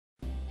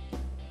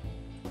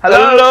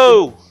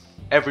Hello,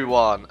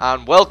 everyone,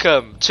 and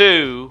welcome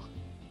to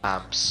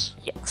Ampz.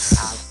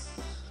 Yes.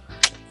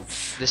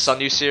 This is our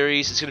new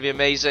series. It's going to be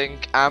amazing.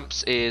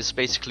 Ampz is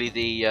basically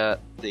the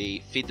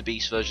Feed the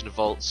Beast version of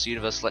Vault's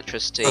Universal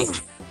Electricity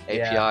API.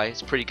 Yeah.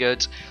 It's pretty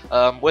good.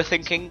 We're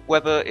thinking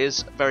Weber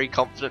is very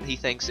confident. He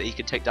thinks that he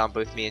can take down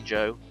both me and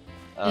Joe.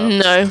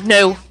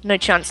 No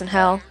chance in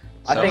hell.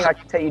 I think I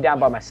can take you down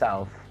by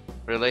myself.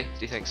 Really? Do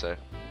you think so?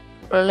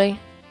 Really?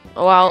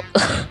 Well,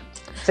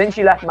 Since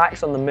you left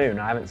Max on the moon,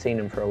 I haven't seen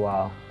him for a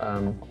while.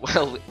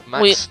 Well,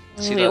 Max.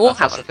 we all that's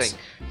the haven't. thing.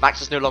 Max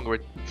is no longer a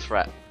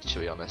threat, to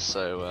be honest.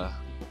 So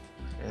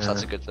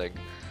that's a good thing.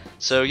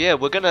 So yeah,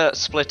 we're gonna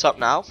split up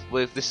now.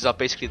 This is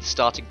basically the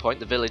starting point,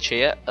 the village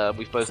here.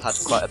 We've both had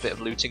quite a bit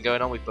of looting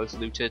going on. We've both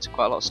looted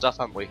quite a lot of stuff,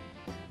 haven't we?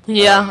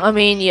 yeah. I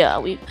mean, yeah.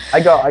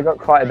 I got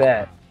quite a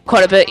bit.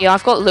 Quite a bit. Yeah,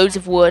 I've got loads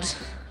of wood.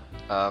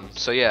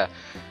 So yeah,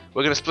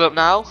 we're gonna split up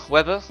now.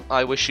 Weber,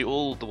 I wish you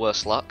all the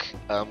worst luck.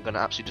 I'm gonna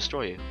absolutely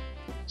destroy you.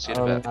 See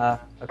you in a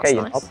bit. Okay,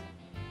 you nice. knob. See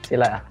you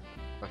later.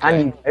 Okay.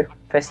 And you go.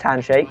 Fist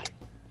handshake.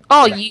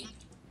 Oh, Yeah. you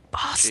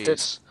bastard!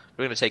 Jeez.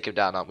 We're gonna take him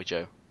down, aren't we,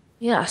 Joe?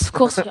 Yes, of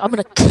course. I'm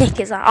gonna kick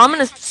his ass. I'm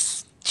gonna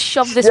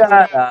shove this. Shut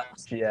up,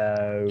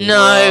 Joe.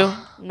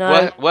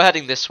 No. We're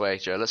heading this way,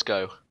 Joe. Let's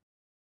go.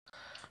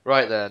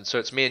 Right then. So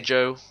it's me and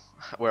Joe.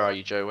 Where are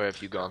you, Joe? Where have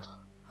you gone?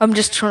 I'm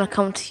just trying to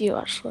come to you,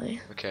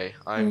 actually. Okay,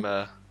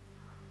 I'm.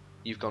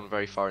 You've gone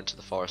very far into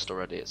the forest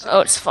already. It seems.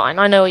 Oh, it's fine.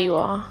 I know where you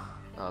are.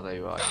 Oh, there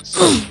you are. I can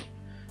see.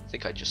 I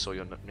think I just saw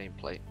your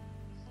nameplate.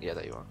 Yeah,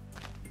 there you are.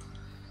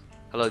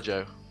 Hello,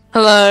 Joe.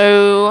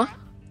 Hello.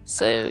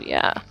 So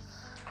yeah,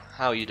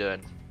 How are you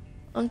doing?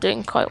 I'm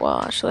doing quite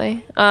well,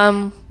 actually.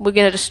 We're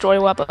gonna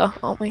destroy Weber,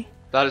 aren't we?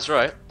 That is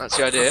right. That's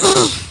the idea.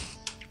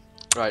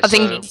 Right. I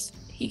think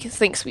he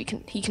thinks he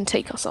can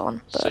take us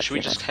on. But, So should we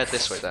you know. just head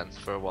this way then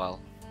for a while?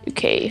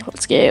 Okay,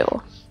 let's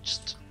go.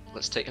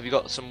 Let's take. Have you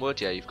got some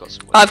wood? Yeah, you've got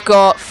some wood. I've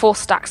got 4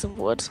 stacks of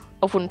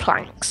wooden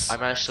planks. I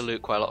managed to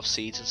loot quite a lot of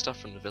seeds and stuff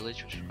from the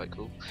village, which is quite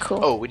cool. Cool.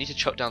 Oh, we need to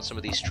chop down some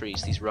of these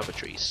trees, these rubber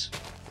trees.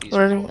 These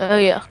are Really? important. Oh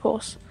yeah, of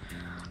course.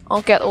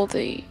 I'll get all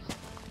the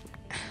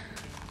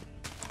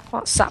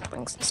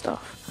saplings and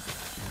stuff.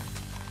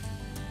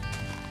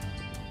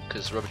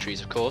 Because rubber trees,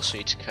 of course, we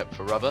need to cut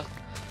for rubber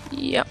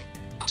Yep.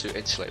 to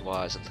insulate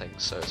wires and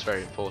things. So it's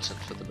very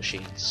important for the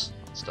machines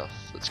and stuff.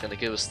 That's going to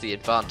give us the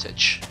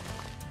advantage.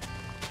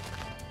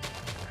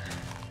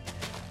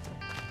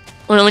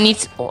 Well, we need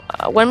to,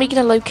 when are we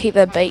gonna locate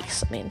their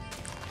base? I mean,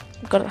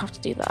 we're gonna have to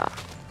do that.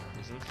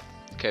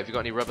 Okay, have you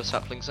got any rubber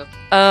saplings then?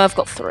 I've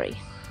got 3. That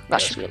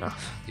That's should be good.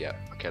 enough. Yeah.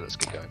 Okay, let's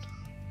get going.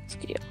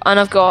 And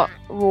I've got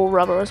raw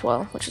rubber as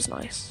well, which is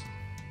nice.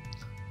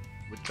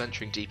 We're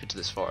venturing deep into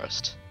this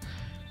forest.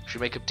 Should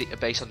we make a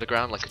base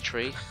underground, like a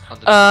tree?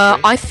 Underneath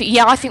the tree?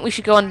 I think we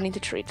should go underneath the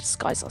tree to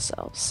disguise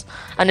ourselves,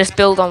 and just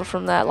build on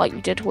from there, like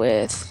we did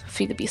with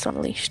Feed the Beast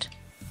Unleashed.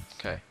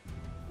 Okay.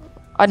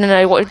 I don't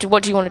know. What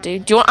do you want to do?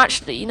 Do you want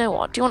actually? You know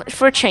what? Do you want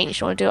for a change?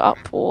 Do you want to do it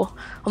up or?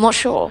 I'm not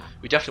sure.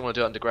 We definitely want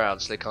to do it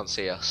underground so they can't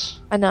see us.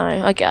 I know.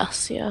 I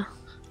guess. Yeah.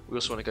 We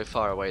also want to go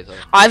far away though.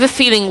 I have a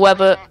feeling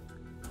Weber.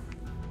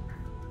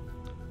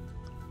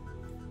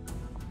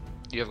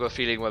 You have got a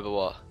feeling Weber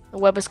what?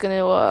 Weber's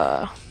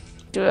gonna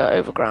do it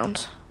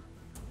overground.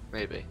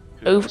 Maybe.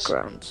 Who knows?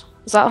 Overground.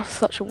 Is that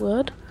such a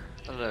word?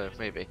 I don't know,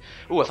 maybe.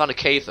 Oh, I found a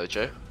cave though,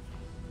 Joe.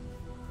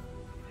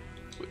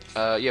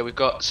 Yeah, we've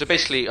got. So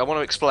basically, I want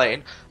to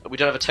explain that we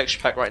don't have a texture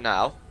pack right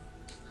now,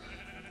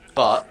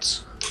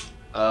 but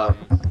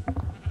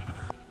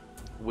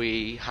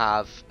we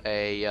have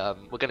a.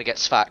 We're gonna get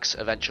Sphax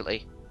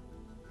eventually,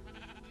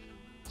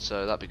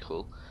 so that'd be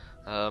cool.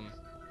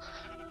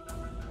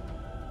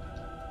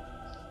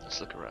 Let's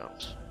look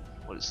around.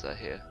 What is there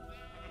here?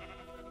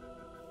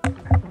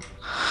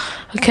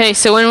 Okay,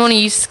 so when we want to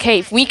use this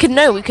cave, we could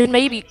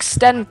maybe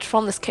extend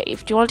from this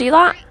cave. Do you want to do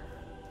that?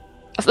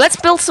 Let's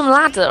build some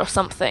ladder or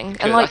something,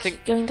 and I like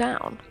think- going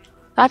down.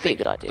 That'd be a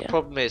good idea. The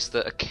problem is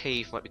that a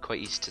cave might be quite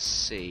easy to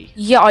see.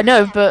 Yeah, I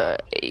know,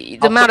 but the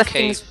I'll amount put of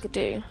things cave- we could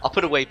do. I'll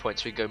put a waypoint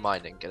so we can go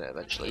mining in it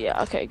eventually.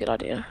 Yeah, okay, good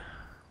idea.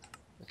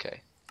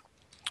 Okay.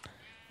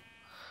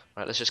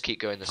 Right, let's just keep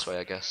going this way,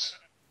 I guess.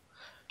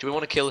 Do we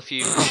want to kill a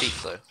few sheep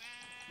though?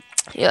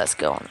 Yeah, let's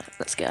go on it.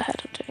 Let's get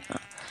ahead of doing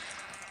that.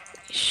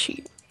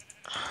 Shoot.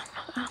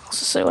 It's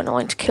so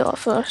annoying to kill at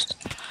first.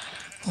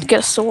 Get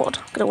a sword.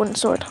 Get a wooden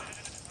sword.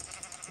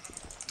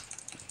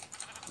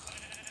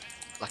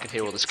 I can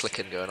hear all this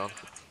clicking going on.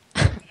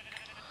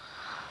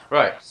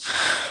 Right,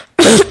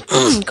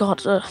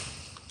 God.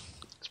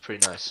 it's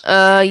pretty nice.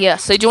 Yeah.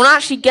 So do you want to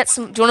actually get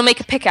some? Do you want to make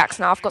a pickaxe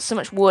now? I've got so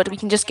much wood. We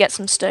can just get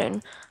some stone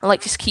and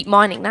like just keep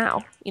mining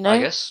now. You know? I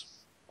guess.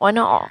 Why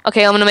not?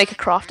 Okay, I'm gonna make a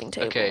crafting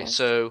table. Okay,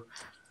 so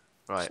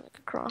right. Make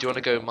a crafting Do you want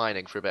to go table.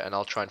 mining for a bit, and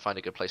I'll try and find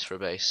a good place for a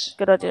base.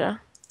 Good idea.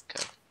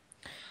 Okay.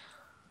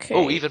 Okay.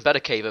 Oh, even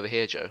better cave over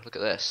here, Joe. Look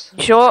at this.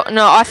 Sure.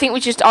 No, I think I'm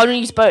gonna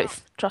use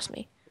both. Trust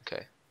me.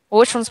 Okay. Well,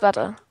 which one's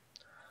better?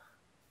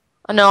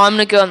 No, I'm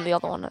gonna go on the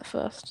other one at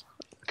first.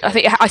 Okay. I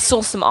think I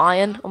saw some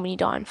iron. I'm gonna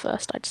need iron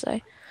first, I'd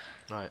say.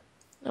 Right.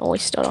 I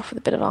always start off with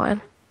a bit of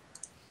iron.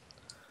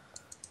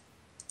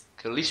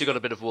 At least you got a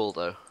bit of wool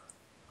though.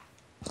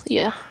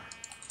 Yeah.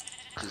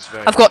 'Cause it's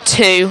very I've got nice.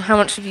 2. How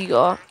much have you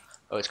got?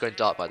 Oh, it's going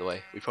dark by the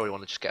way. We probably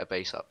want to just get a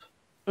base up.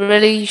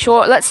 Really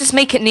sure? Let's just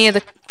make it near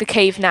the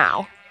cave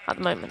now. At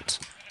the moment,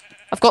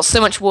 I've got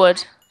so much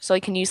wood, so I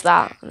can use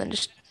that, and then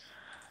just.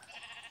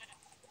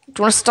 Do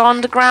you want to start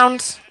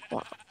underground?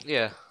 What?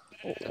 Yeah.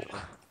 Definitely.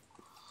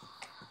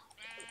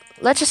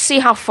 Let's just see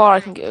how far I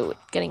can go with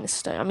getting this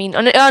stone. I mean,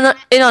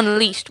 in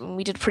Unleashed,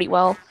 we did pretty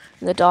well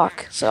in the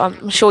dark, so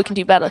I'm sure we can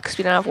do better because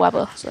we don't have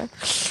Weber. So.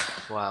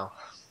 Wow.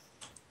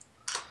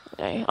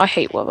 Okay, I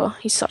hate Weber.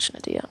 He's such an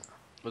idiot.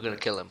 We're gonna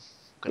kill him.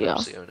 We're gonna Yeah.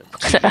 absolutely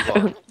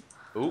own him.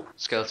 Ooh,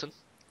 skeleton.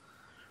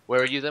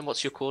 Where are you then?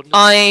 What's your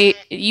coordinates?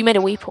 You made a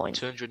waypoint.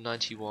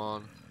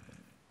 291,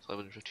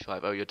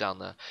 555. Oh, you're down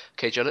there.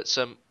 Okay, Joe.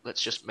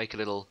 Let's just make a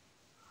little.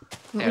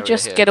 Let me area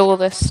just here. get all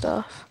this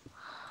stuff.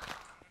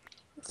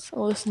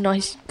 All this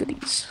nice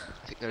goodies.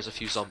 I think there's a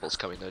few zombies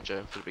coming though,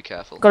 Joe. Gotta be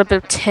careful. Got a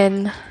bit of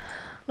tin.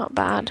 Not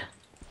bad.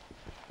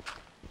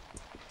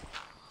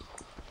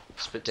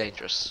 It's a bit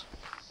dangerous.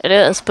 It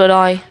is, but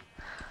I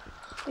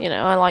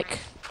like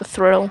the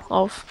thrill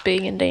of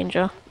being in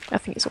danger. I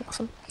think it's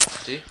awesome.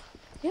 Do you?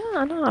 Yeah,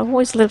 I know. I've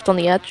always lived on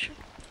the edge.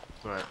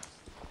 Right.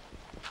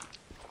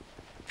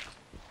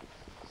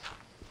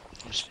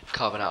 I'm just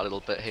carving out a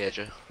little bit here,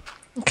 Joe.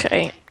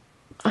 Okay.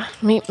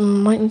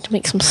 Might need to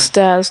make some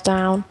stairs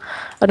down.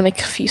 I'm gonna make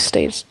a few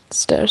stairs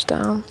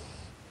down.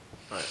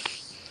 Right.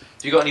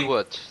 Have you got any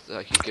wood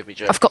that you can give me,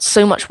 Joe? I've got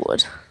so much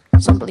wood.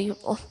 It's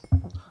unbelievable.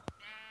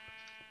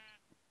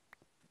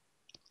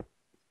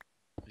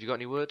 Have you got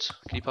any wood?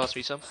 Can you pass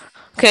me some?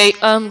 Okay,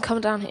 come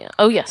down here.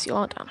 Oh yes, you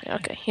are down here.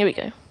 Okay, here we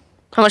go.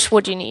 How much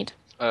wood do you need?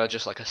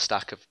 Just like a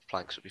stack of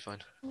planks would be fine.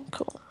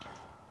 Cool.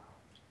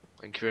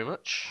 Thank you very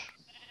much.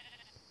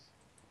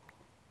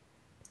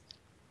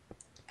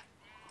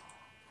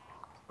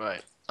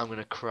 Right, I'm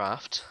gonna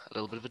craft a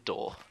little bit of a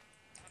door.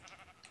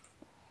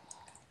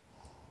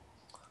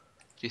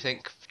 Do you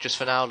think, just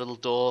for now, a little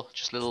door,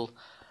 just little...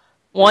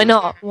 Why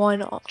not? Why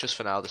not? Just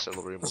for now, this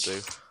little room will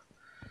do.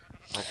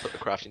 I'll put the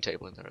crafting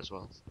table in there as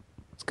well.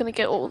 It's gonna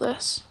get all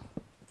this.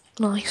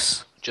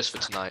 Nice. Just for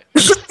tonight.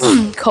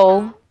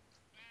 Coal.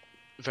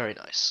 Very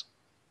nice.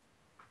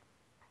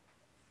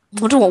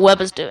 I wonder what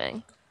Weber's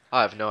doing.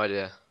 I have no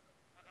idea.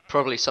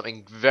 Probably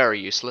something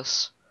very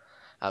useless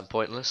and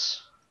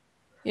pointless.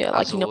 Yeah,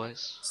 like as you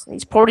always. know,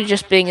 he's probably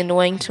just being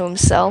annoying to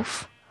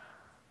himself.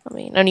 I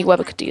mean, only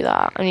Weber could do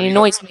that. I mean, he you got-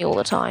 annoys me all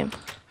the time.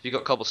 Have you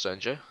got cobblestone,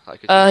 Joe? I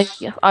could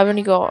use? Yeah, I've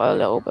only got a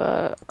little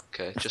bit.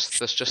 Okay,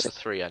 that's just the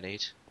 3 I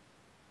need.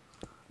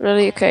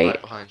 Really? Okay.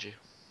 Right behind you.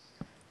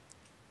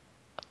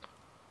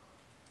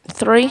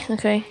 3?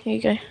 Okay, here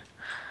you go.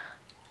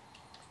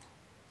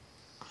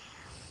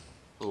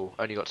 Ooh,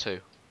 only got 2.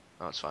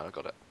 Oh, that's fine, I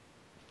got it.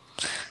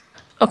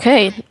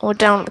 Okay, we're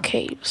down in the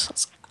caves.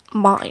 That's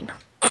mine.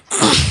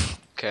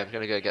 Okay, I'm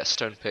gonna go get a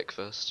stone pick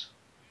first.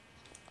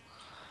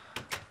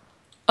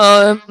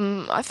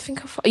 I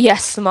think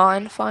yes,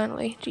 mine,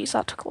 finally. Jeez,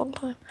 that took a long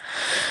time.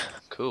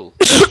 Cool.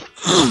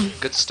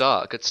 Good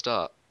start, good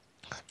start.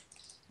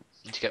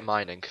 Need to get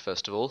mining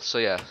first of all. So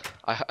yeah,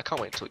 I can't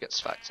wait until it gets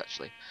facts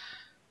actually.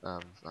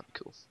 That'd be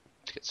cool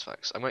to get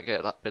facts. I'm gonna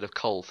get that bit of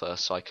coal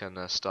first so I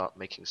can start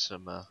making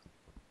some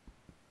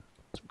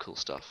cool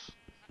stuff.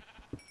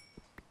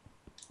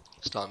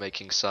 Start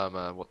making some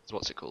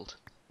what's it called?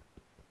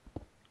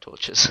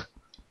 Torches.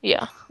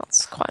 Yeah,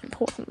 that's quite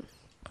important.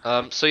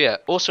 So yeah,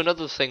 also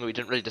another thing we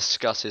didn't really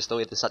discuss is the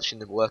way this actually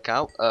didn't work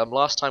out.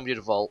 Last time we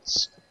did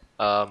vaults,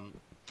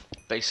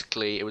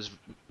 basically it was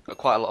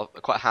quite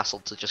a hassle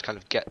to just kind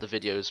of get the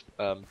videos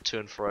to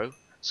and fro.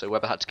 So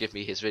Weber had to give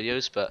me his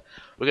videos, but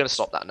we're gonna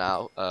stop that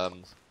now.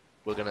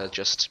 We're gonna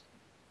just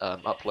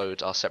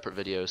upload our separate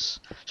videos.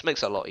 Just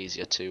makes it a lot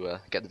easier to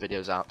get the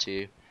videos out to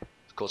you.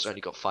 Of course, I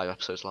only got 5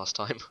 episodes last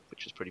time,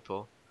 which was pretty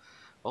poor.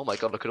 Oh my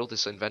god, look at all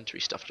this inventory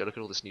stuff, Joe. Look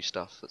at all this new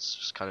stuff that's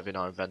just kind of in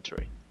our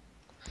inventory.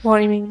 What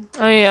do you mean?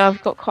 Oh yeah,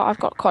 I've got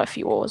quite a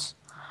few ores.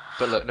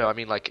 But look, no, I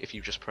mean like if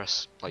you just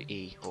press like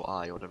E or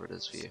I or whatever it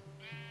is for you.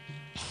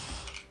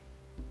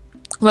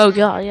 Well,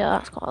 yeah,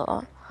 that's quite a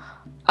lot.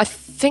 I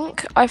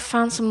think I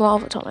found some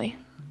lava, Tommy.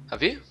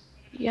 Have you?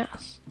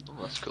 Yes. Oh,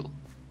 that's cool.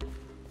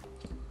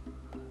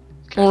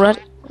 Okay.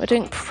 Already, we're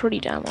doing pretty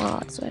damn well,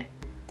 I'd say.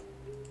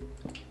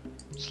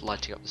 Just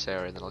lighting up this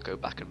area and then I'll go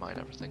back and mine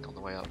everything on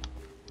the way up.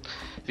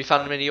 Have you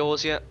found many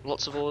ores yet?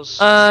 Lots of ores?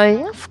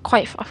 Yeah, I've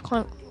quite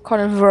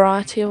a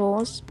variety of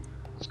ores.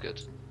 That's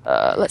good.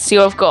 Let's see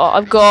what I've got.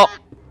 I've got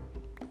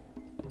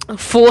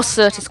 4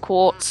 Certus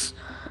quartz,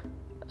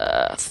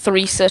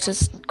 3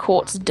 Certus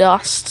quartz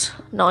dust,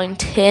 9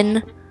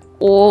 tin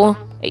ore,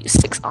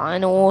 6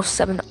 iron ore,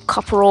 7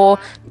 copper ore,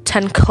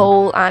 10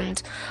 coal,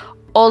 and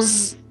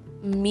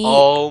osmium.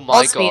 Oh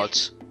my god.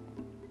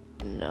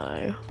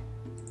 No.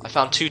 I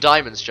found 2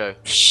 diamonds, Joe.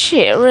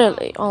 Shit,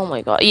 really? Oh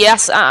my god.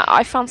 Yes,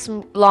 I found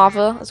some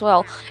lava as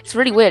well. It's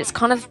really weird. It's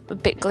kind of a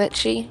bit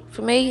glitchy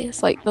for me.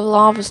 It's like the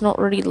lava's not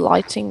really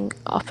lighting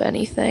up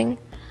anything.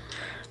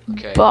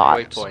 Okay,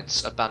 But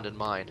waypoints, abandoned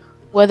mine.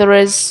 where there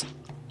is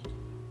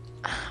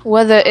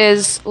Where there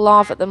is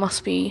lava, there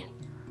must be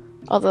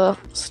other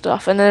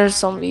stuff. And there's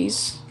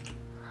zombies.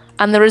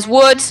 And there is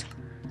wood!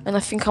 And I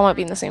think I might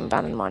be in the same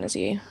abandoned mine as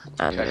you.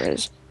 And Okay. there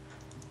is...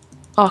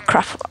 Oh,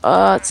 crap.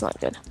 It's not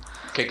good.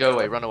 Okay, go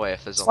away, run away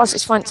if there's It's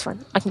zombies. fine, it's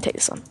fine. I can take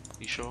this on.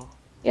 You sure?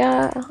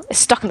 Yeah, it's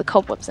stuck in the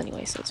cobwebs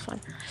anyway, so it's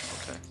fine.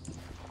 Okay.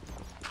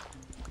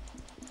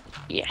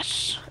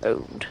 Yes,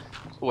 owned.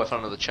 Oh, I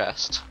found another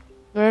chest.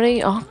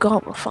 Really? Oh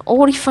god,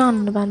 already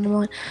found an abandoned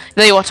mine.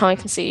 There you are, Tom, I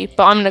can see you.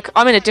 But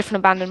I'm in a different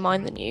abandoned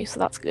mine than you, so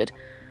that's good.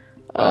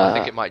 Well, I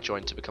think it might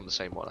join to become the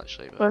same one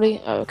actually. But...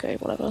 Really? Oh, okay,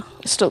 whatever.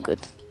 It's still good.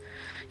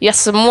 Yes,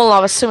 some more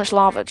lava, so much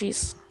lava,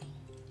 jeez.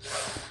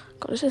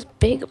 God, this is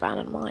big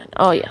abandoned mine.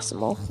 Oh yes, some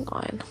more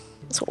iron.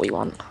 That's what we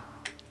want.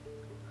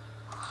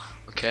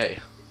 Okay,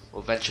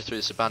 we'll venture through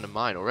this abandoned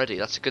mine already.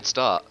 That's a good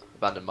start.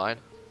 Abandoned mine.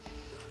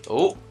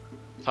 Oh,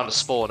 found a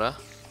spawner.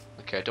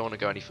 Okay, I don't want to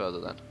go any further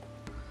then.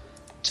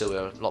 Until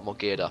we're a lot more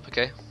geared up,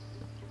 okay?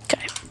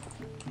 Okay.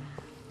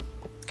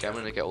 Okay, I'm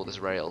gonna get all these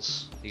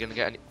rails. You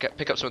gonna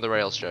pick up some of the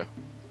rails, Joe?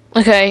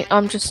 Okay,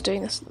 I'm just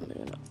doing this.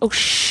 Oh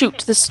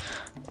shoot, this...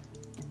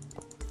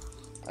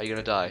 Are you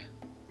gonna die?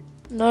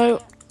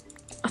 No,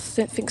 I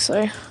don't think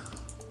so.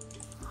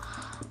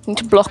 Need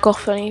to block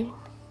off any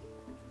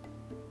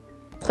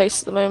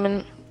place at the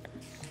moment.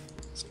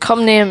 Just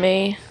come near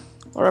me,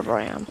 wherever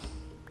I am.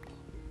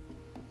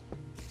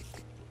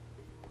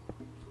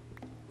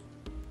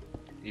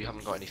 You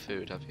haven't got any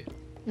food, have you?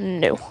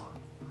 No,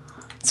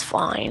 it's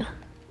fine.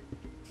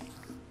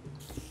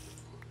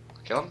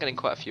 Okay, I'm getting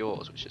quite a few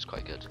ores, which is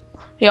quite good.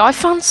 Yeah, I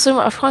found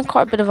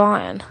quite a bit of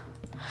iron.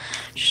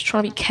 Just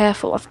trying to be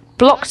careful. I've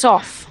blocked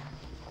off.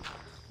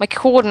 My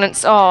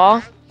coordinates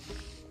are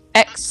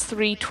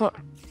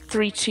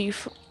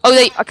x332. Oh,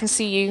 wait, I can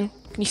see you.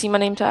 Can you see my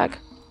name tag?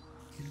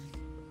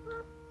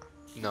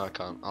 No, I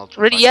can't. I'll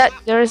try. Really? Yeah,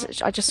 there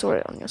is. I just saw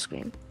it on your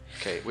screen.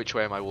 Okay, which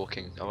way am I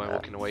walking? Am I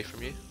walking away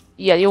from you?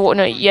 Yeah,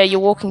 you're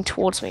walking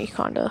towards me,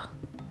 kinda.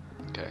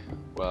 Okay,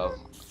 well,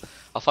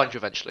 I'll find you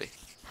eventually.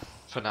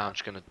 For now, I'm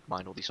just gonna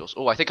mine all these ores.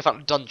 Oh, I think I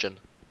found a dungeon.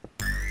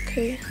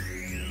 Okay.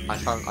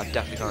 I've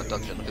definitely found a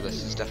dungeon. Look at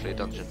this. It's definitely a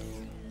dungeon.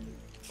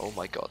 Oh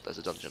my god, there's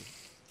a dungeon.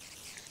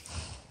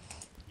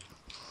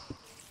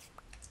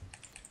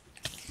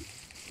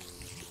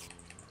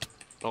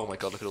 Oh my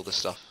god, look at all this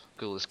stuff.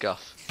 Look at all this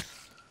guff.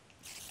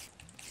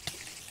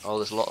 Oh,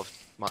 there's a lot of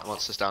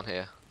monsters down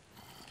here.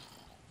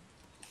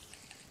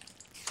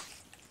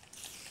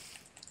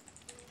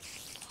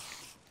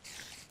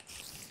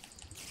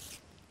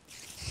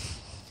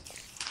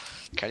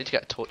 Okay, I need to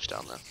get a torch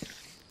down there.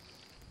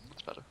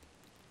 That's better.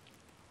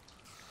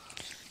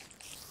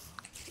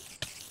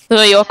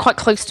 Oh, you're quite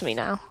close to me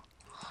now.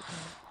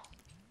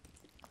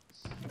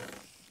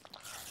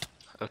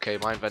 Okay,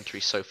 my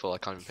inventory's so full I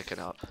can't even pick it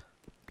up.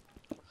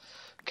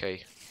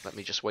 Okay, let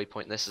me just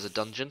waypoint this as a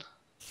dungeon.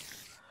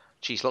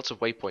 Jeez, lots of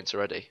waypoints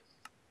already.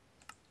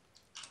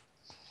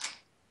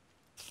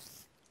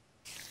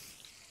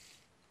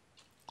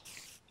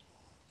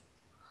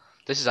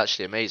 This is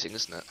actually amazing,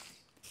 isn't it?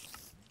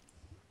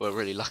 We're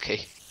really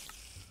lucky.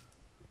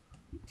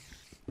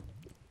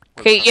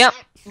 Okay, yep,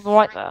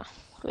 right there.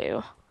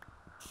 Ew.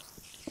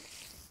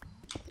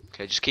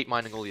 Okay, just keep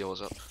mining all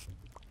yours up.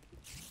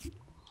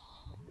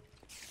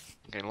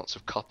 Getting lots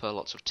of copper,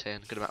 lots of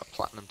tin, good amount of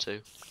platinum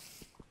too.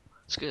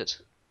 It's good.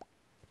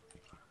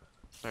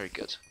 Very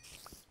good.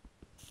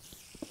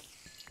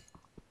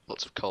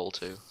 Lots of coal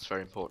too. It's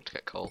very important to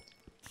get coal.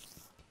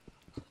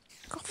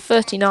 Got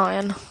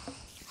 39.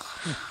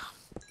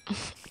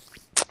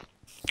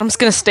 I'm just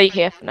gonna stay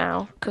here for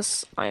now,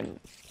 because I'm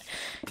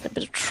in a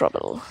bit of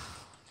trouble.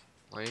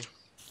 Are you?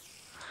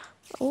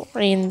 Oh, I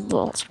mean,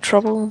 lots of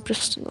trouble,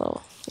 just,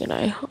 well, you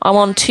know. I'm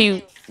on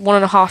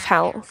 1.5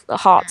 health,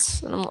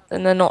 hearts, and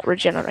they're not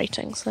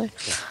regenerating, so,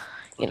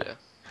 you know. Yeah.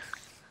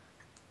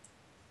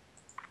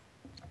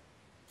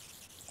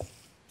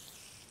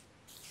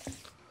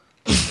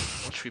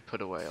 What should we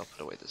put away? I'll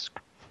put away this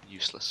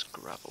useless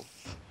gravel.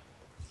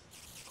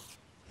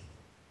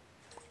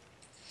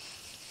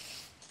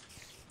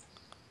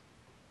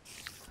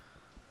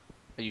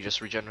 Are you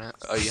just regenerate?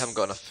 Oh, you haven't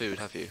got enough food,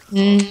 have you?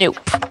 Nope.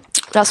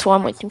 That's why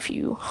I'm waiting for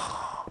you.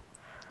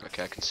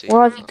 Okay, I can see.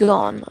 Where have you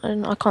gone?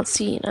 I can't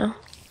see you now.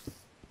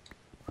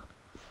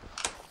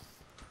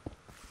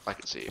 I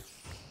can see you.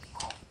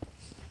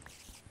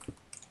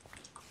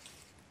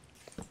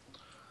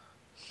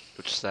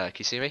 You're just there. Can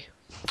you see me?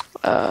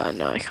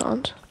 No, I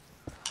can't.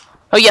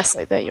 Oh, yes,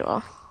 there you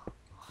are.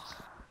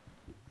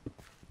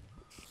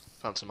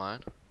 Found some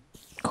iron.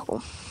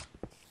 Cool.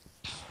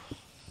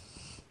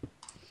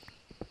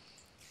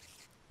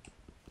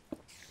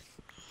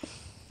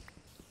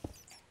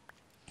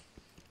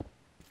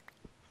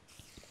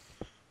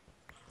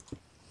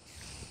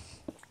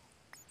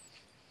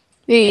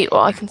 There you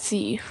are, I can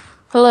see you.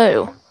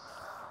 Hello.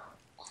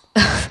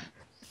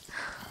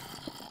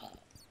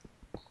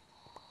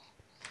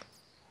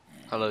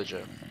 Hello,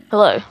 Joe.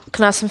 Hello.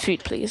 Can I have some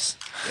food, please?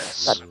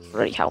 Yes. That'd be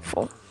really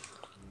helpful.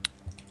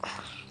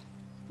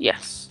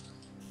 Yes.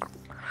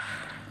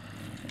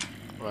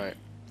 Right.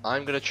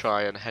 I'm gonna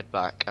try and head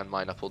back and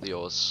mine up all the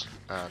ores.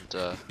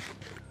 And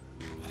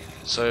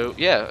so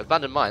yeah,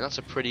 abandoned mine. That's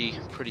a pretty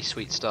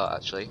sweet start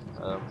actually.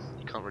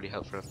 You can't really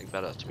hope for anything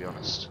better, to be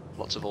honest.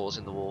 Lots of ores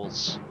in the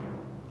walls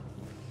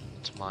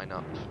to mine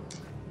up.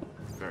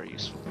 Very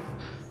useful.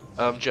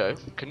 Joe,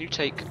 can you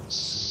take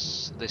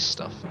this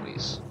stuff,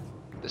 please?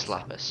 This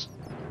lapis.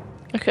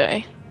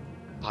 Okay.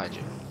 Behind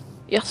you.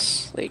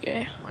 Yes, there you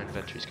go. My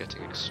inventory is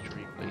getting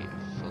extremely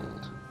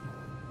filled.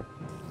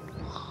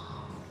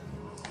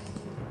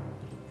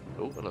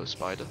 Oh, hello,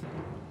 spider.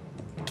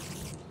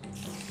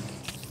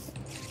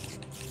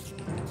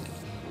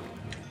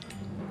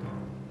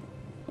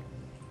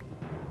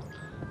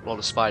 A lot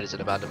of spiders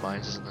in abandoned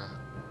mines, isn't there?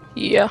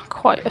 Yeah,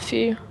 quite a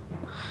few.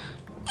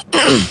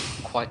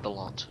 Quite the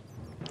lot.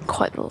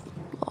 Quite a lot.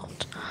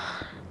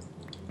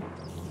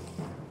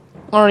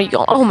 Already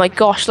got. Oh my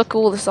gosh! Look at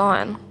all this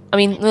iron. I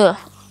mean,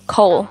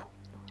 coal.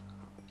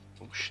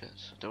 Oh shit!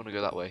 Don't want to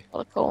go that way. A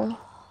lot of coal.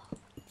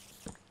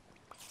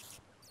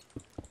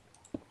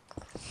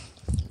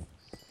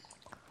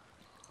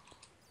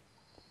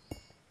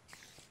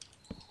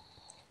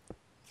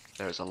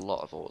 There is a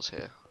lot of ores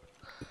here.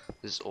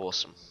 This is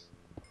awesome.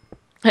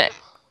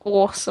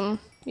 Awesome.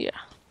 Yeah.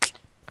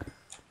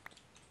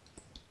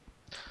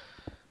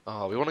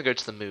 Oh, we want to go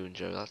to the moon,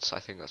 Joe. I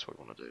think that's what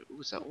we want to do.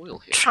 Ooh, is that oil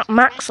here? Trap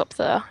Max up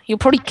there. He'll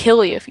probably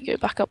kill you if you go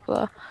back up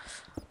there.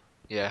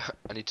 Yeah,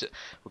 need to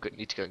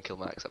go and kill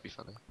Max. That'd be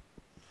funny.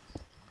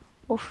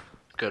 Oof.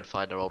 Go and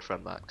find our old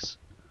friend Max.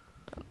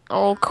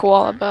 Old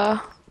koala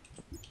bear.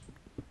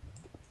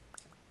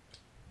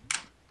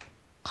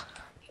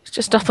 He's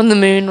just up on the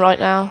moon right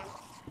now.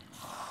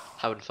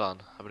 Having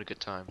fun, having a good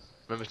time.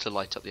 Remember to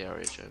light up the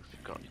area, Joe, if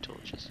you've got any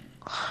torches.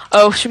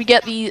 Oh, should we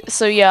get the?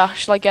 So yeah,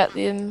 should I get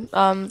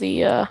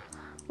the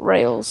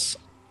rails?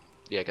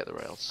 Yeah, get the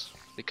rails.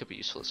 They could be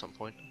useful at some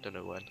point. Don't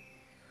know when.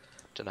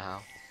 Don't know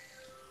how.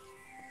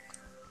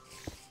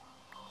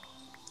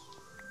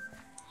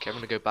 Okay, I'm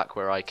gonna go back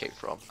where I came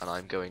from, and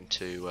I'm going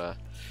to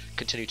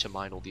continue to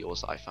mine all the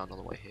ores that I found on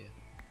the way here.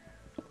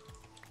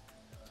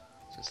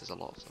 Since there's a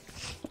lot of them.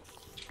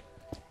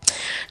 Do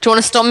you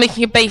want to start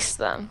making a base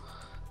then?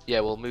 Yeah,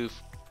 we'll move.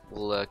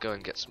 We'll go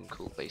and get some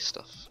cool base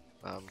stuff.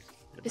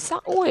 Is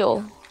that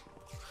oil?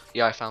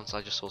 Yeah, I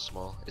just saw some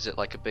oil. Is it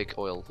like a big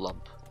oil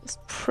lump? It's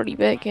pretty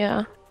big,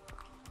 yeah.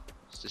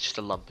 It's just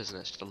a lump, isn't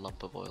it? It's just a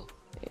lump of oil.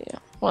 Yeah.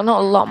 Well,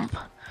 not a lump.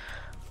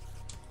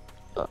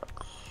 Well,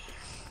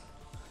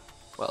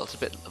 it's a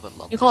bit of a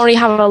lump. You can't really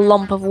have a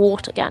lump of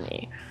water, can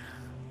you?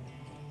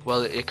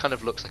 Well, it kind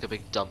of looks like a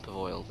big dump of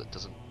oil that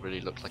doesn't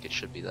really look like it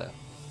should be there.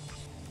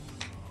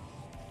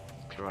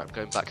 Okay, right, I'm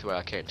going back to where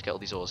I came to get all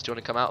these ores. Do you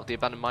want to come out of the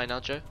abandoned mine now,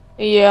 Joe?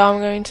 Yeah, I'm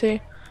going to.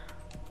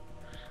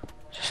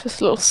 Just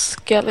this little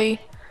skelly.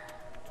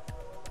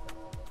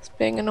 It's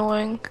being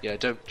annoying. Yeah,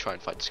 don't try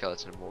and fight the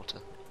skeleton in water.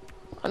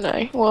 I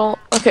know. Well,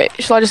 okay,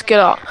 shall I just get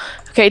up?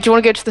 Okay, do you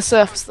want to go to the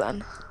surface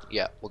then?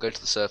 Yeah, we'll go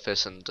to the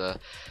surface and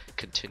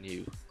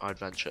continue our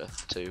adventure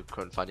to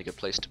go and find a good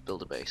place to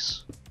build a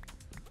base.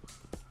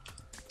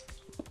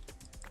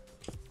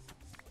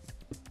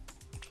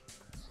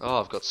 Oh,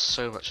 I've got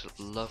so much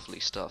lovely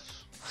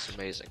stuff. It's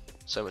amazing.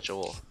 So much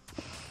ore.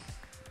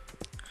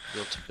 Be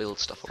able to build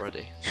stuff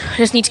already. I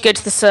just need to go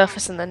to the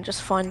surface and then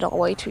just find our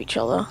way to each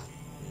other.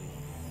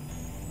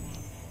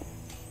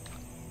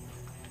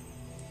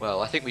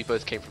 Well, I think we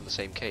both came from the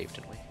same cave,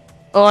 didn't we?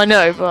 Oh, I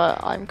know,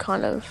 but I'm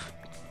kind of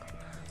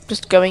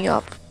just going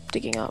up,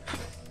 digging up.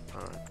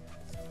 Alright.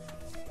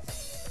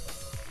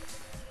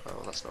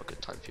 Oh, that's not a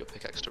good time for your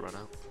pickaxe to run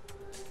out.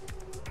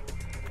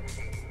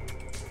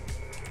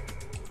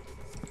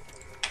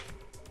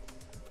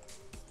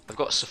 I've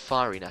got a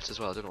safari net as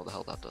well, I don't know what the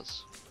hell that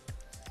does.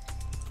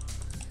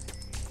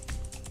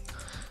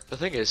 The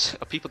thing is,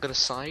 are people gonna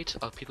side?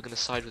 Are people gonna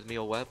side with me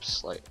or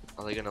Webs? Like,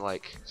 are they gonna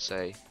like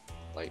say,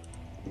 like,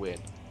 win?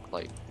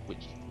 Like,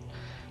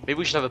 maybe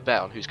we should have a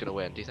bet on who's gonna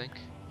win. Do you think?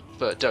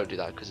 But don't do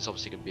that because it's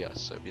obviously gonna be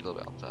us, so it'd be a little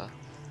bit unfair.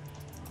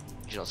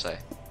 Did you not say?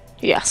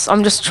 Yes,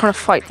 I'm just trying to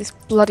fight this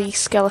bloody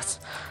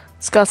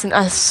skeleton.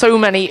 There's so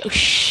many. Oh,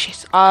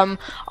 shit. I'm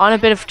in a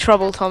bit of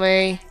trouble,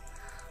 Tommy.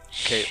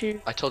 Okay,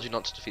 Shoot. I told you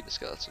not to defeat the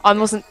skeleton. I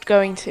wasn't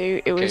going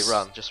to. It was. Okay,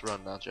 run. Just run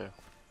now, Joe.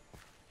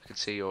 I can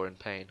see you're in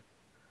pain.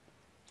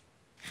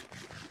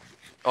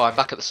 Oh, I'm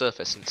back at the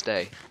surface and it's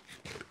day.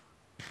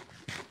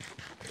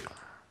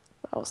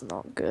 That was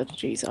not good.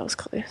 Jeez, that was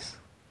close.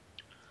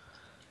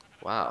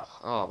 Wow.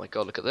 Oh my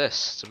god, look at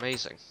this. It's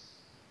amazing.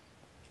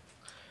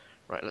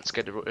 Right, let's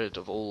get rid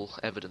of all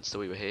evidence that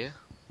we were here.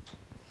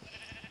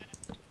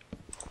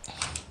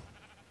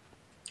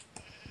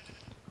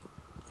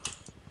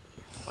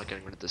 By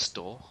getting rid of this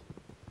door.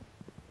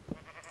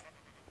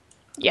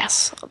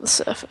 Yes, on the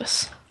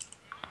surface.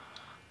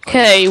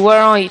 Okay,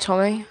 where are you,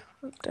 Tommy?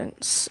 I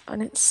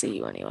didn't see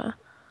you anywhere.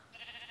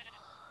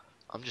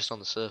 I'm just on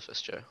the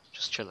surface, Joe.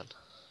 Just chilling.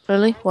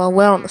 Really? Well,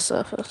 we're on the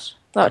surface.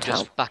 That would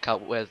help. Just back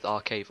out where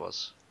our cave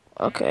was.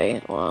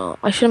 Okay, well,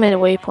 I should have made a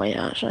waypoint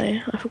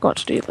actually. I forgot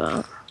to do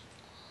that.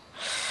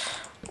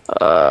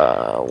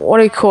 What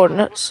are your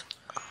coordinates?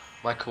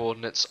 My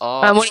coordinates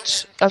are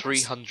What?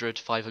 300, I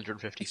keep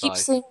 555.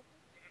 saying.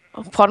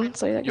 Oh, pardon.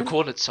 Say that Your again.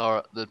 coordinates are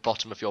at the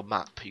bottom of your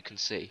map, you can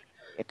see.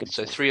 Yeah, good.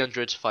 So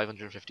 300,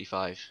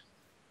 555.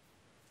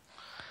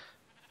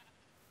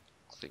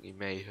 I think you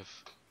may have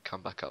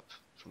come back up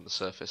from the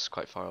surface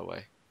quite far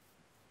away.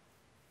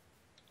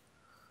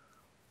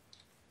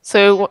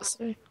 So what's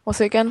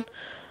it again?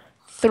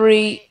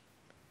 3.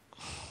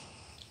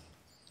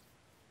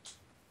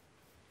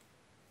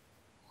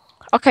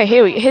 Okay,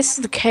 here's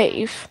the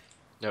cave.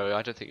 No,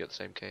 I don't think you're at the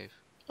same cave.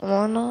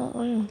 Why not?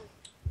 Oh.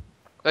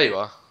 There you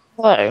are.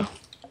 Hello.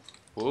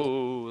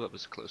 Whoa, that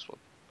was a close one.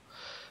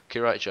 Okay,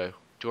 right, Joe.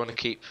 Do you want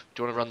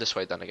to run this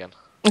way then again?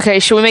 Okay,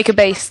 shall we make a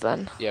base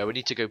then? Yeah, we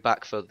need to go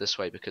back further this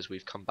way because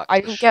we've come back to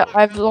I the didn't shore.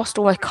 I've lost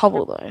all my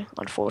cobble though,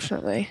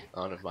 unfortunately.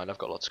 Oh, never mind. I've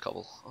got lots of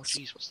cobble. Oh,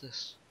 jeez, what's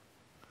this?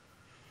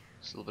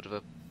 It's a little bit of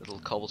a little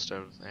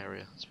cobblestone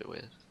area. It's a bit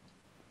weird.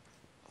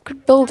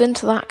 Could build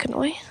into that, couldn't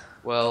we?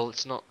 Well,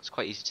 it's not. It's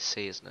quite easy to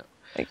see, isn't it?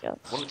 I guess.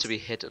 I want it to be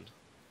hidden.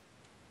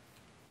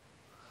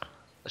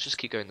 Let's just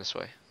keep going this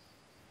way.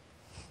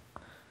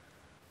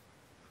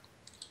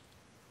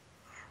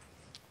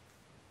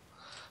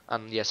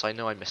 And yes, I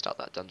know I missed out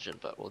that dungeon,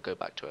 but we'll go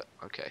back to it.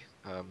 Okay.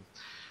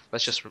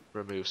 Let's just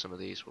remove some of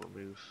these. We'll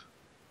remove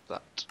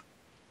that.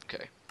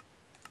 Okay.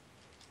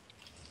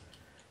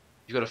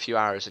 You've got a few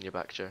arrows in your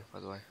back, Joe, by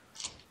the way.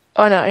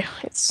 I know,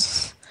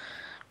 it's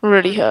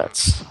really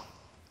hurts.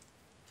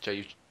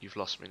 Joe, you've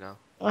lost me now.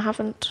 I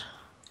haven't.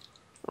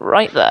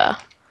 Right there.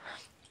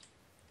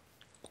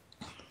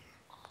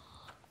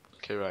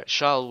 Okay, right.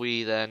 Shall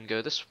we then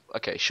go this?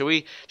 Okay, shall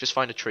we just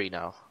find a tree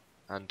now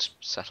and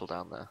settle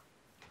down there?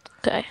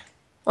 Okay.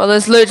 Well,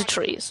 there's loads of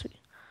trees.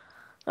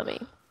 I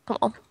mean, come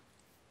on.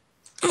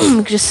 We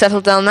can just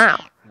settle down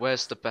now.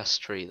 Where's the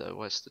best tree though?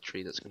 Where's the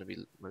tree that's going to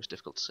be most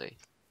difficult to see?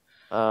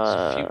 There's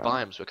a few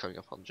biomes we're coming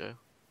up on, Joe.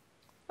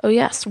 Oh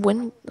yes, snow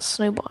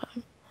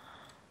biome.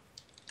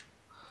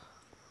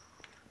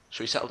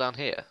 Should we settle down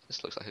here?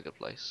 This looks like a good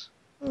place.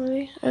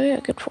 Really? Oh yeah,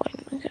 good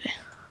point. Okay.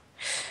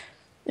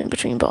 In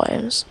between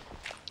biomes.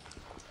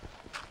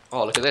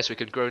 Oh, look at this. We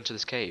could grow into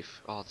this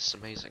cave. Oh, this is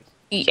amazing.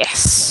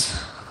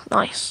 Yes.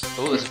 Nice.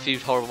 Oh, there's a few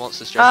horrible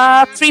monsters,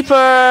 Joe.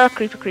 Creeper!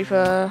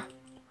 Creeper.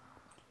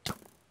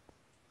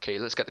 Okay,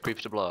 let's get the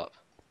creeper to blow up.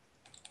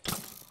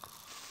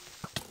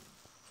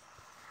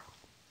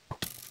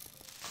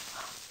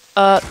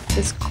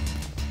 There's...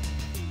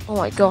 Oh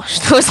my gosh,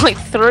 there was like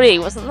 3,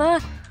 wasn't there?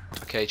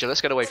 Okay, Joe,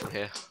 let's get away from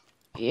here.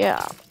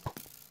 Yeah.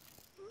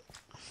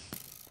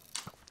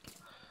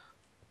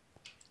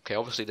 Okay,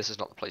 obviously this is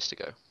not the place to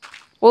go.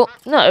 Well,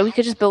 no, we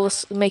could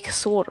just make a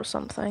sword or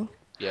something.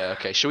 Yeah,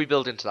 okay. Should we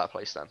build into that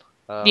place then?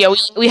 Yeah,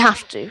 we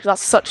have to.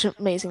 That's such an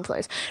amazing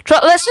place.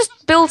 Let's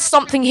just build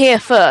something here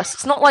first.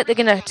 It's not like they're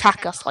gonna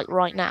attack us like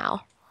right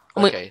now.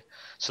 Okay,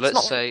 so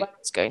let's say a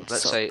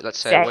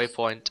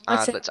waypoint.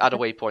 Let's add a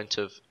waypoint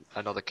of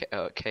another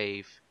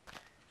cave.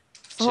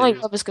 It's not like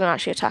Bubba's gonna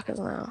actually attack us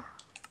now.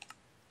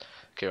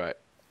 Okay, right.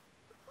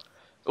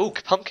 Oh,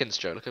 pumpkins,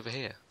 Joe. Look over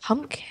here.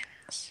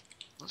 Pumpkins.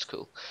 That's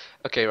cool.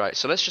 Okay, right.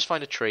 So let's just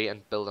find a tree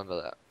and build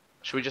under that.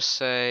 Should we just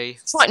say?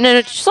 It's like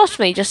no, just watch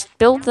me. Just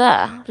build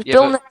there. Just Yeah,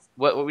 build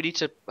but well, we need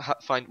to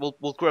find.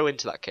 We'll grow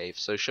into that cave.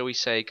 So shall we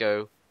say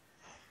go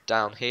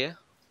down here?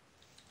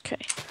 Okay.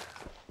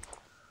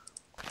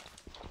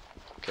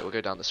 Okay, we'll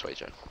go down this way,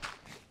 Joe.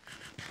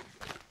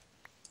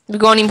 We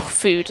got any more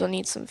food? I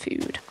need some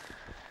food.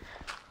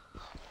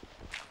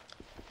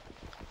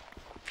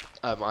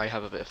 I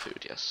have a bit of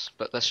food, yes.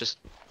 But let's just.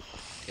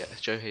 Yeah,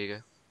 Joe, here you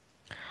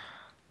go.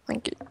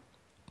 Thank you.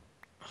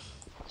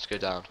 Let's go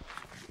down.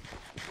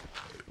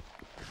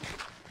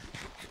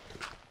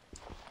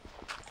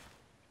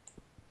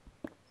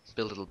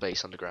 Build a little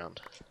base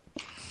underground.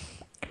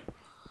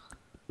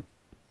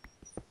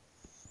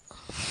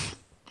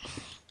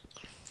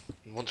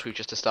 And once we've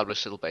just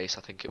established a little base,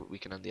 I think we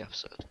can end the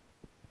episode.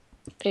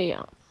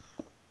 Yeah.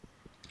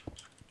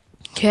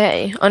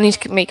 Okay, I need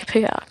to make a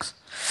pickaxe.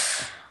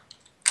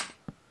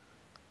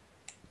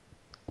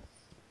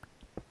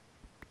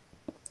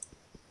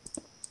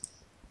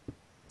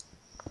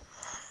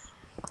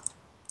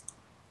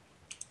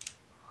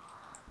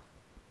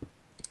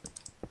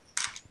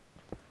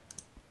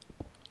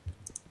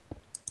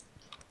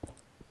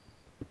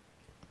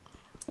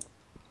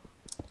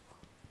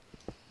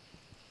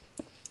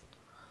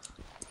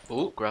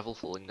 Oh, gravel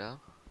falling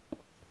down.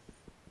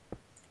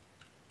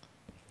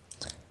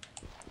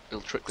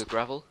 Little trick with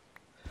gravel,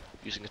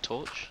 using a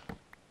torch.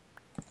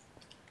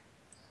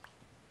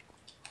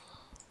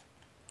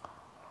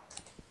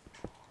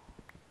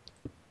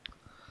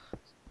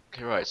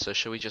 Okay, right, so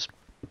shall we just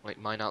like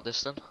mine out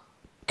this then?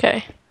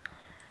 Okay.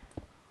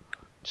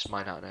 Just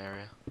mine out an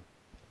area.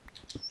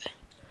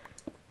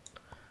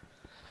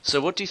 So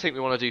what do you think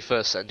we want to do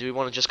first then? Do we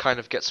want to just kind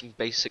of get some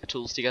basic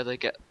tools together,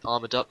 get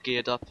armoured up,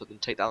 geared up, and then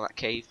take down that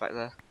cave back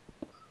there?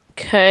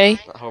 Okay.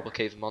 That horrible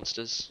cave of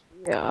monsters?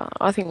 Yeah,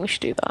 I think we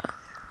should do that.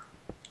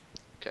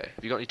 Okay,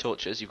 have you got any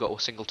torches? You've got a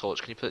single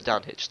torch, can you put it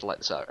down here just to light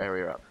this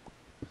area up?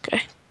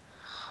 Okay.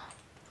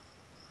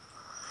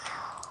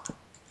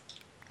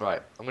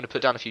 Right, I'm gonna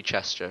put down a few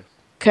chests, Joe.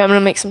 Okay, I'm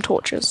gonna make some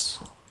torches.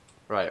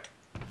 Right,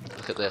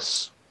 look at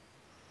this.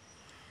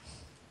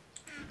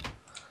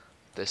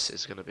 This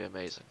is gonna be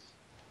amazing.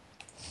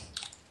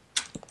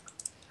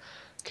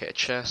 Okay, a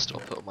chest. I'll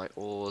put all my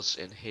ores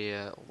in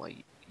here, all my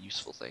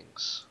useful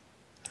things.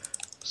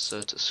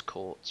 Certus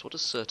quartz. What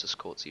does Certus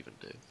quartz even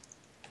do?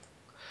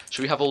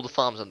 Should we have all the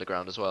farms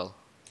underground as well?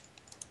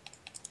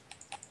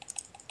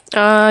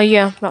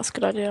 Yeah, that's a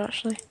good idea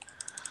actually.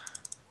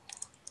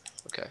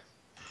 Okay.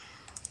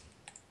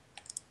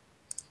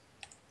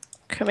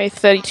 Okay, I made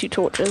 32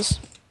 torches.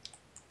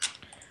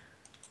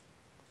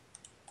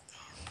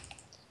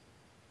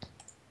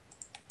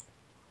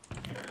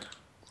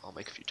 I'll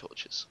make a few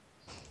torches.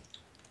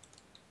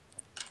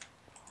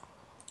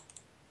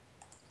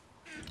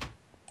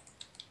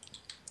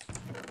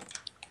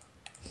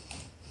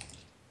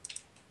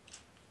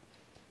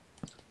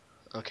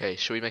 Okay,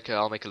 should we make a?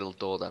 I'll make a little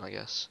door then, I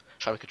guess.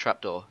 Shall I make a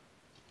trap door?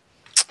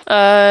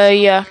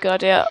 Yeah, good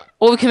idea.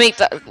 Or we can make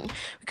that.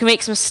 We can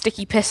make some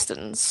sticky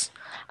pistons,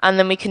 and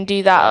then we can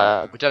do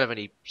that. We don't have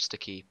any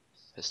sticky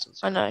pistons.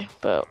 I know,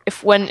 but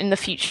if when in the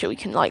future we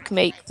can like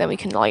make, then we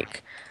can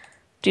like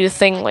do the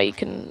thing where you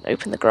can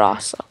open the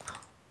grass up.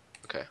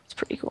 Okay. It's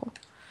pretty cool.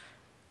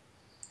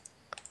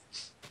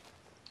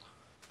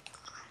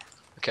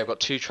 Okay, I've got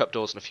 2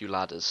 trapdoors and a few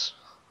ladders.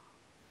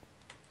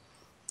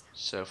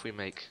 So if we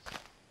make...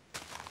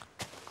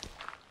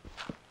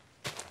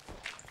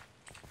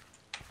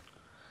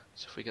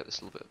 So if we get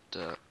this little bit of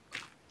dirt,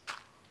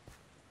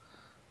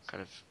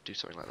 kind of do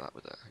something like that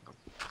with it. Hang on.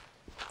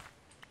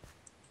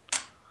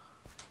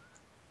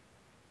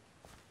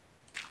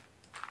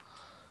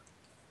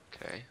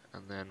 Okay,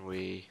 and then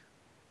we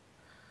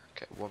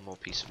get one more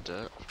piece of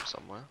dirt from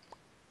somewhere,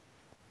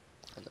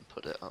 and then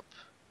put it up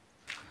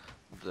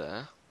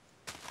there,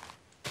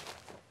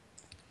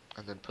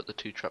 and then put the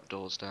 2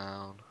 trapdoors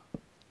down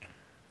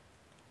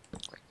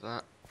like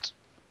that.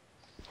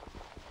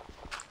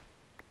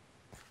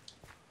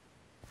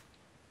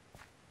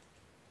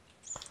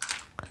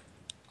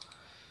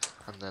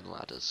 And then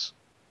ladders.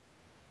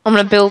 I'm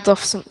gonna build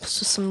off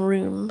some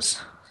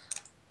rooms.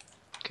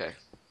 Okay.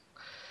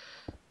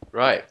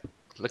 Right.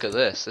 Look at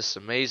this. This is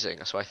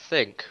amazing. So I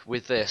think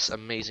with this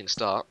amazing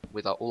start,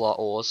 with all our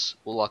ores,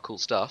 all our cool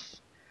stuff,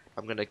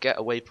 I'm gonna get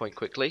a waypoint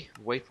quickly.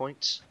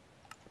 Waypoint.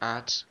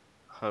 Add.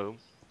 Home.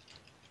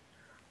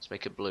 Let's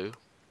make it blue.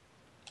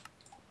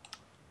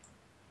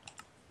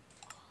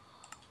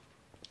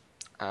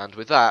 And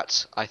with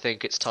that, I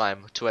think it's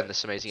time to end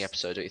this amazing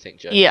episode, don't you think,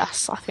 Joe?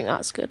 Yes, I think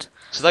that's good.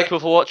 So thank you all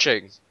for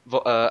watching.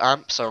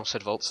 Ampz, I almost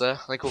said Volts there.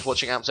 Thank you all for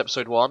watching Ampz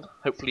episode 1.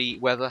 Hopefully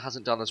Weather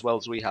hasn't done as well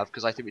as we have,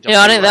 because I think we've done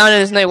Yeah, I pretty know well.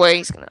 there's no way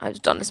he's gonna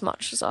have done as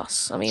much as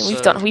us. I mean,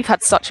 we've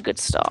had such a good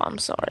start. I'm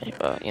sorry,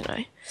 but you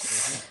know.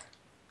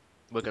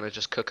 We're gonna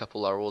just cook up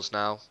all our ores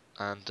now,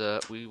 and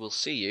we will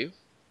see you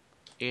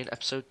in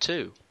episode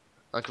 2.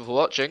 Thank you for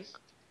watching.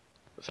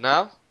 But for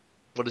now,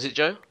 what is it,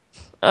 Joe?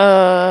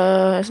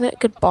 Isn't it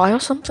goodbye or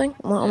something?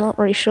 I'm not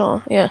really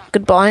sure. Yeah,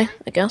 goodbye,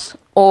 I guess.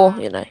 Or,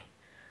 you know,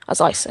 as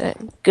I say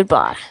it,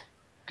 goodbye.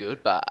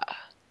 Goodbye.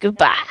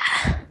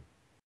 Goodbye.